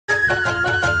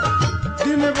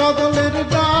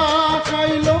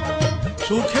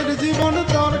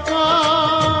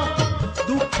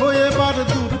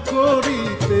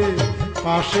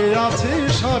পাশে আছে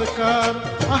সরকার।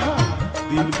 আহা,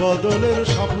 দিন বদলের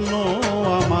স্বপ্ন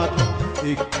আমার,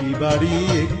 একটি বাড়ি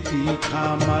একটি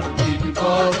খামার। দিন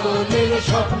বদলের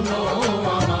স্বপ্ন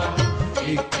আমার,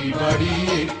 একটি বাড়ি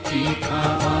একটি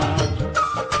খামার।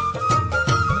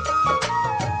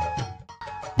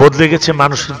 বদলে গেছে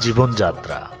মানুষের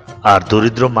জীবনযাত্রা, আর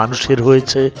দরিদ্র মানুষের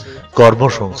হয়েছে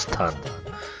কর্মসংস্থান।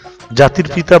 জাতির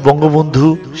পিতা বঙ্গবন্ধু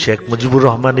শেখ মুজিবুর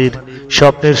রহমানের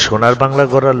স্বপ্নের সোনার বাংলা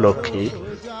গড়ার লক্ষ্যে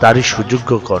তারই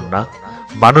সুযোগ্য কন্যা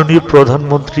মাননীয়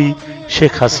প্রধানমন্ত্রী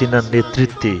শেখ হাসিনার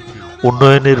নেতৃত্বে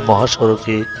উন্নয়নের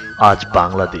মহাসড়কে আজ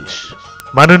বাংলাদেশ।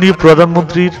 মাননীয়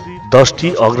প্রধানমন্ত্রীর 10টি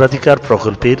অগ্রাধিকার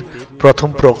প্রকল্পের প্রথম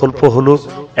প্রকল্প হলো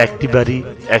একটি বাড়ি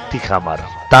একটি খামার।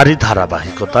 তারই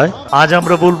ধারাবাহিকতায় আজ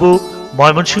আমরা বলবো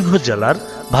ময়মনসিংহ জেলার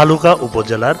ভালুকা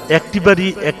উপজেলার একটি বাড়ি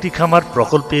একটি খামার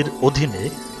প্রকল্পের অধীনে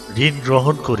ঋণ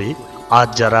গ্রহণ করে আজ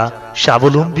যারা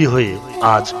স্বাবলম্বী হয়ে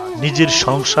আজ নিজের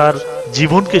সংসার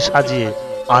জীবনকে সাজিয়ে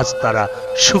আজ তারা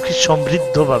সুখী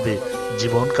সমৃদ্ধভাবে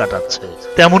জীবন কাটাচ্ছে,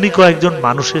 তেমনি কয়েকজন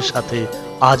মানুষের সাথে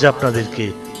আজ আপনাদেরকে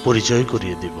পরিচয়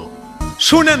করিয়ে দেব।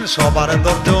 শুনেন সবার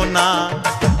দর্জনা,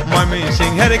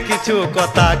 ময়মনসিংহের কিছু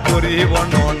কথা করি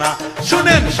বর্ণনা।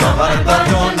 শুনেন সবার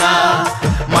দর্জনা,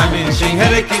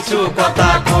 ময়মনসিংহের কিছু কথা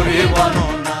করি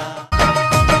বর্ণনা।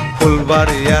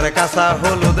 ফুলবাড়ি আর কাঁচা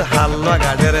হলুদ হালুয়া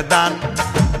গাছের দান,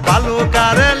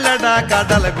 বালুকার লেডা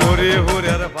কাঁঠাল ঘুরে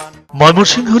হুরের পান।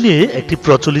 ময়মনসিংহ নিয়ে একটি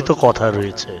প্রচলিত কথা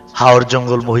রয়েছে, হাওর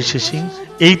জঙ্গল মহিষী সিং,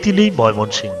 এই তিনেই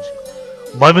ময়মনসিংহ।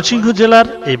 ময়মনসিংহ জেলার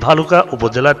এই ভালুকা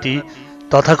উপজেলাটি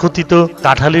তথাকথিত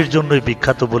কাঁঠালের জন্যই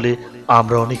বিখ্যাত বলে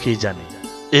আমরা অনেকেই জানি।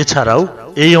 এছাড়াও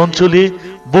এই অঞ্চলে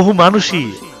বহু মানুষই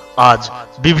আজ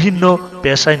বিভিন্ন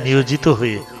পেশায় নিয়োজিত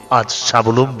হয়ে আজ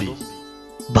স্বাবলম্বী।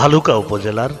 ভালুকা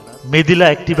উপজেলার মেদিলা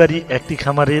একটি বাড়ি একটি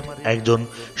খামারের একজন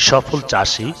সফল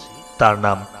চাষী, তার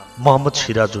নাম মোহাম্মদ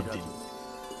সিরাজউদ্দিন।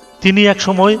 তিনি এক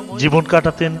সময় জীবন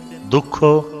কাটাতেন দুঃখ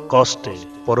কষ্টে।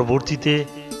 পরবর্তীতে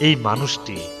এই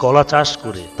মানুষটি কলা চাষ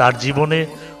করে তার জীবনে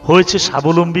হয়েছে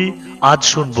স্বাবলম্বী। আজ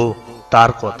শুনবো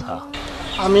তার কথা।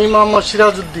 আমি মোহাম্মদ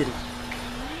সিরাজউদ্দিন,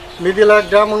 মেদিলা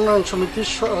গ্রাম উন্নয়ন সমিতির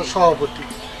সভাপতি।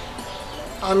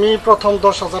 আমি প্রথম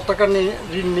 10,000 টাকা নিয়ে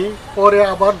ঋণ নিই, পরে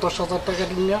আবার 10,000 টাকা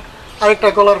ঋণ নিয়ে আরেকটা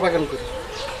কলার বাগান করি।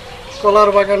 কলার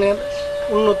বাগানের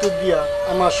উন্নতি দিয়া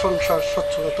আমার সংসার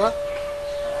সচ্ছলতা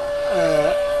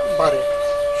বাড়ে।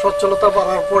 সচ্ছলতা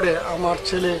বাড়ার পরে আমার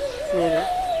ছেলে মেয়ে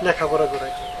লেখাপড়া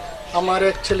করাই। আমার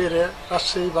এক ছেলেরে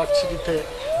রাজশাহী ভার্সিটিতে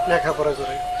লেখাপড়া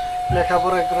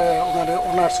করে ওনারে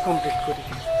অনার্স কমপ্লিট করি।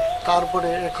 তারপরে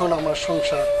এখন আমার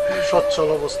সংসার সচ্ছল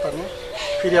অবস্থানে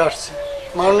ফিরে আসছে।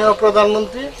 মাননীয়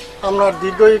প্রধানমন্ত্রী, আমরা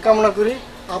দীর্ঘই কামনা করি,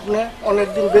 আপনি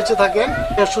অনেকদিন বেঁচে থাকেন,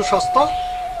 সুস্বাস্থ্য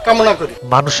কামনা করি।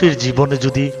 মানুষের জীবনে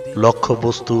যদি লক্ষ্য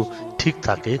বস্তু ঠিক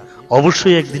থাকে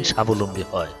অবশ্যই একদিন স্বাবলম্বী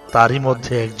হয়। তারই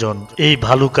মধ্যে একজন এই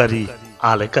ভালুকারী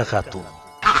আলেকা খাতুন।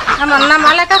 আমার নাম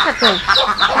আলেকা খাতুন,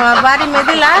 আমার বাড়ি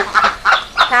মেদিলা,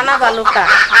 থানা ভালুকা।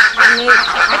 আমি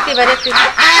একটি বাড়ি একটি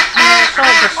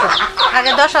সদস্য।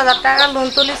 আগে 10,000 টাকা লোন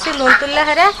তুলেছি, লোন তুললে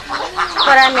হেরে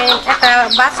পরে আমি একটা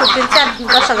বাছুর কিনছি,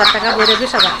 10,000 টাকা বেড়ে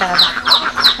 20,000 টাকা।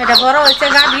 এটা বড় হয়েছে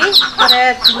গাভী, পরে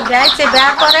যাইছে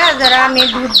বেড়ার পরে যারা আমি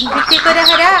দুধ বিক্রি করে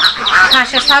হেরে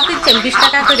হাঁসের ছাও কিনছি 20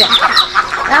 টাকা করে।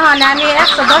 এখন আমি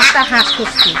 110টা হাঁস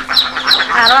করছি,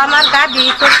 আরও আমার গাভী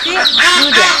করছি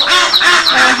 2টা।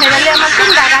 হেরালে আমার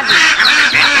 3টা গাভী,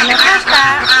 মানে 5টা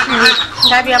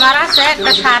গাভী আমার আছে।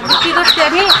 একটা সার বিক্রি করছি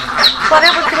আমি,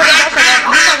 পরবর্তী করে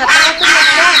 20,000 টাকা তুলে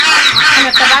হেরে আমি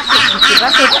একটা বাছুর কিনছি।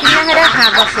 বাছুর কিনে হেরে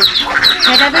হাঁস বাছুর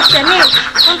সেটা বেশি আমি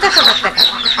 50,000 টাকা।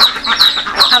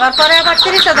 আবার পরে আবার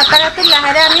 30,000 টাকা তুললে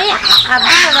হেরে আমি আর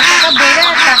 20,000 টাকা বেড়ে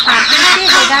একটা হাঁস কিনছি,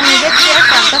 সেটা আমি দেখছি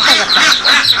 50,000 টাকা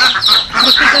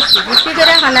বিক্রি করছি। বিক্রি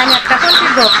করে এখন আমি একটা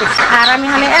পোলট্রির ঘর করছি, আর আমি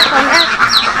এখন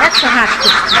 100 হাঁস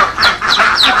করছি।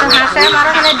 100 হাঁসে আমার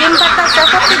ওখানে ডিম পাঠাচ্ছে,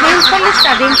 প্রতিদিন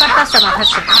 40টা ডিম পাঠাচ্ছে আমার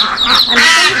হাঁসে। আমি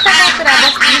 40 টাকা করে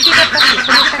বিক্রি করতেছি,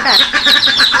 40 টাকা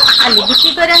আলু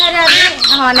বিক্রি করে হেরে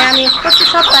আমি প্রতি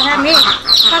সপ্তাহে আমি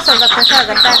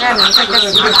 5,000 টাকা আমি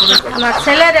আমার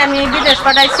ছেলের আমি বিদেশ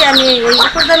পাঠাইছি। আমি এই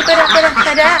উপার্জন করে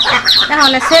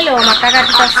এখন ছেলেও আমার টাকা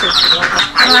দিতেছে।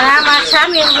 আমার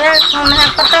স্বামী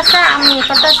করতেছে, আমি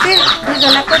করতেছি,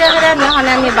 দুজনে করে আমি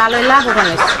আমি ভালোই লাভবান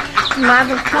হয়েছি।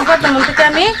 প্রধানমন্ত্রীকে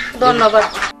আমি ধন্যবাদ।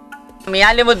 আমি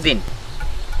আলিমুদ্দিন,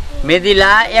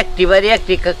 মেদিলা একটি বাড়ি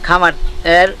একটি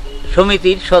খামারের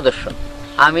সমিতির সদস্য।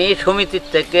 আমি সমিতির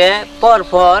থেকে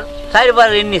পরপর 4বার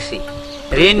ঋণ নিছি।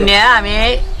 ঋণ নিয়ে আমি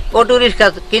অটো রিক্সা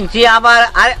কিনছি, আবার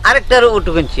আরেকটা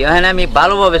অটো কিনছি। ওখানে আমি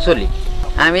ভালোভাবে চলি।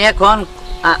 আমি এখন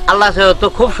আল্লাহ তো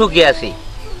খুব সুখী আছি।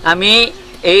 আমি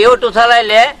এই অটো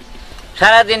চালাইলে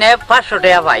সারাদিনে 500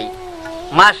 টাকা পাই,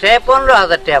 মাসে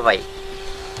 15,000 টাকা পাই।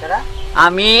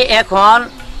 আমি এখন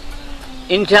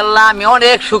ইনশাল্লাহ আমি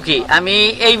অনেক সুখী। আমি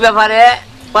এই ব্যাপারে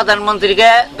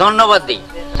প্রধানমন্ত্রীকে ধন্যবাদ দিই।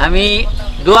 আমি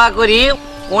দোয়া করি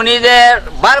উনি যে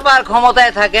বারবার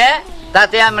ক্ষমতায় থাকে,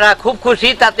 তাতে আমরা খুব খুশি,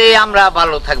 তাতে আমরা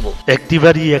ভালো থাকবো। একটি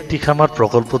বাড়ি একটি খামার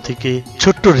প্রকল্প থেকে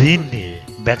ছোট্ট ঋণ নিয়ে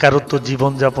বেকারত্ব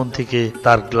জীবনযাপন থেকে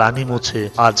তার গ্লানি মুছে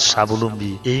আজ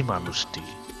স্বাবলম্বী এই মানুষটি।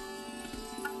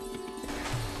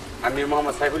 আমি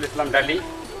মোহাম্মদ সাইফুল ইসলাম ডালি,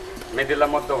 মেদিলা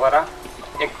মধ্যপাড়া।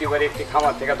 একটি বাড়ি একটি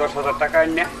খামার থেকে 10,000 টাকা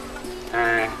এনে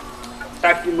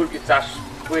টার্কি মুরগি চাষ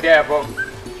করে এবং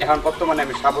এখন বর্তমানে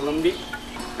আমি স্বাবলম্বী।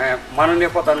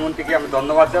 মাননীয় প্রধানমন্ত্রীকে আমি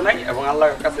ধন্যবাদ জানাই এবং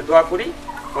আল্লাহর কাছে দোয়া করি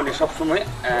উনি সবসময়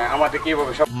আমাদেরকে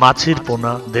এইভাবে মাছের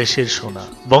পোনা দেশের সোনা।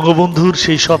 বঙ্গবন্ধুর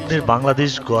সেই স্বপ্নের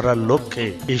বাংলাদেশ গড়ার লক্ষ্যে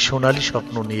এই সোনালী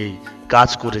স্বপ্ন নিয়েই কাজ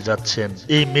করে যাচ্ছেন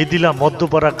এই মেদিলা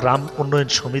মধ্যপাড়া গ্রাম উন্নয়ন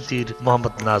সমিতির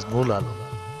মোহাম্মদ নাজমুল আলম।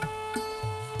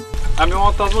 আমি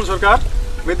মোহাম্মদ নাজমুল সরকার,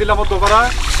 মেদিলা মধ্যপাড়া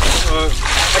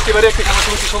একটি বাড়ি একটি খামার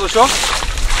সমিতির সদস্য।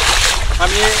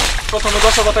 আমি প্রথমে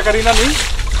 10,000 টাকা ঋণ আনি,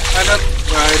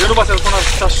 রেণু মাছের পোনা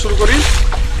চাষ শুরু করি।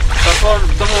 তারপর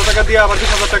 10,000 টাকা দিয়ে আবার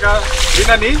 20,000 টাকা ঋণ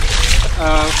আনি,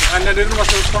 রেণু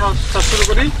মাছের পোনা চাষ শুরু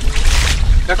করি।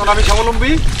 এখন আমি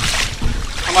স্বাবলম্বী।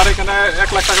 আমার এখানে 1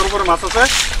 লাখ টাকার উপরে মাছ আছে।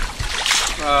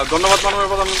 ধন্যবাদ মাননীয়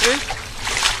প্রধানমন্ত্রী।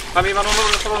 আমি মাননীয়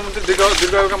প্রধানমন্ত্রীর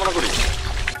দীর্ঘায়ু কামনা করি।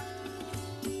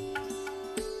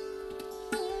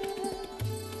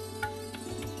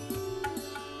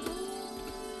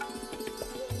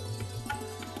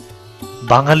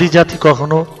 বাঙালি জাতি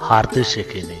কখনো হারতে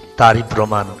শেখেনি, তারই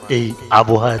প্রমাণ এই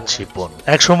আবহাওয়ার জীবন।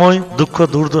 একসময় দুঃখ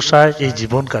দুর্দশায় এই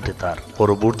জীবন কাটে তার।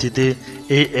 পরবর্তীতে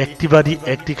এই একটি বাড়ি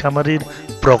একটি খামারের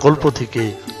প্রকল্প থেকে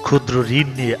ক্ষুদ্র ঋণ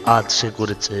নিয়ে আজ সে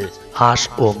করেছে হাঁস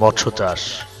ও মৎস্য চাষ।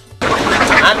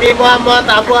 আমি মোহাম্মদ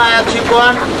আবু আয়াত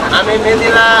শিপন। আমি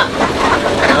মেদিনা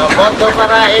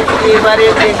মধ্যপাড়া একটি বাড়ি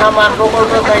একটি খামার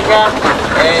প্রকল্প থেকে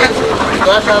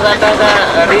 10,000 টাকা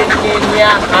ঋণ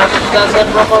নিয়ে হাঁস চাষের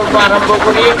প্রকল্প আরম্ভ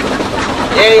করি।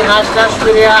 এই হাঁস চাষ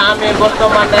করিয়া আমি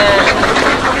বর্তমানে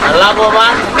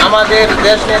লাভবান। আমাদের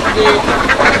দেশনেত্রী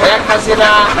শেখ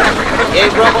হাসিনা এই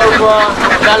প্রকল্প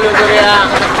চালু করিয়া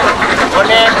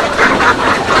অনেক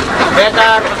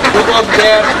বেকার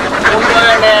যুবকদের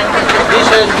উন্নয়নে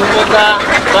বিশেষ ভূমিকা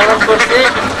পালন করছে।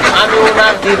 আমি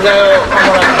ওনার দীর্ঘায়ু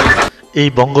কামনা করি। এই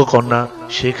বঙ্গকন্যা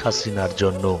শেখ হাসিনার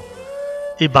জন্য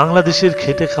এই বাংলাদেশের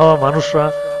খেটে খাওয়া মানুষরা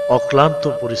অক্লান্ত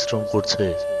পরিশ্রম করছে,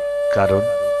 কারণ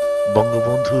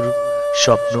বঙ্গবন্ধুর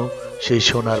স্বপ্ন সেই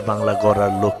সোনার বাংলা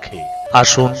গড়ার লক্ষ্যে।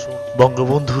 আসুন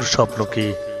বঙ্গবন্ধুর স্বপ্নকে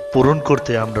পূরণ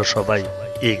করতে আমরা সবাই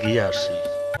এগিয়ে আসি।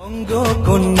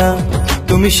 বঙ্গকন্যা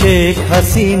তুমি শেখ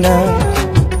হাসিনা,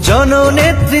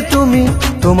 জননেত্রী তুমি,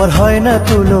 তোমার হয় না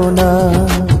তুলনা।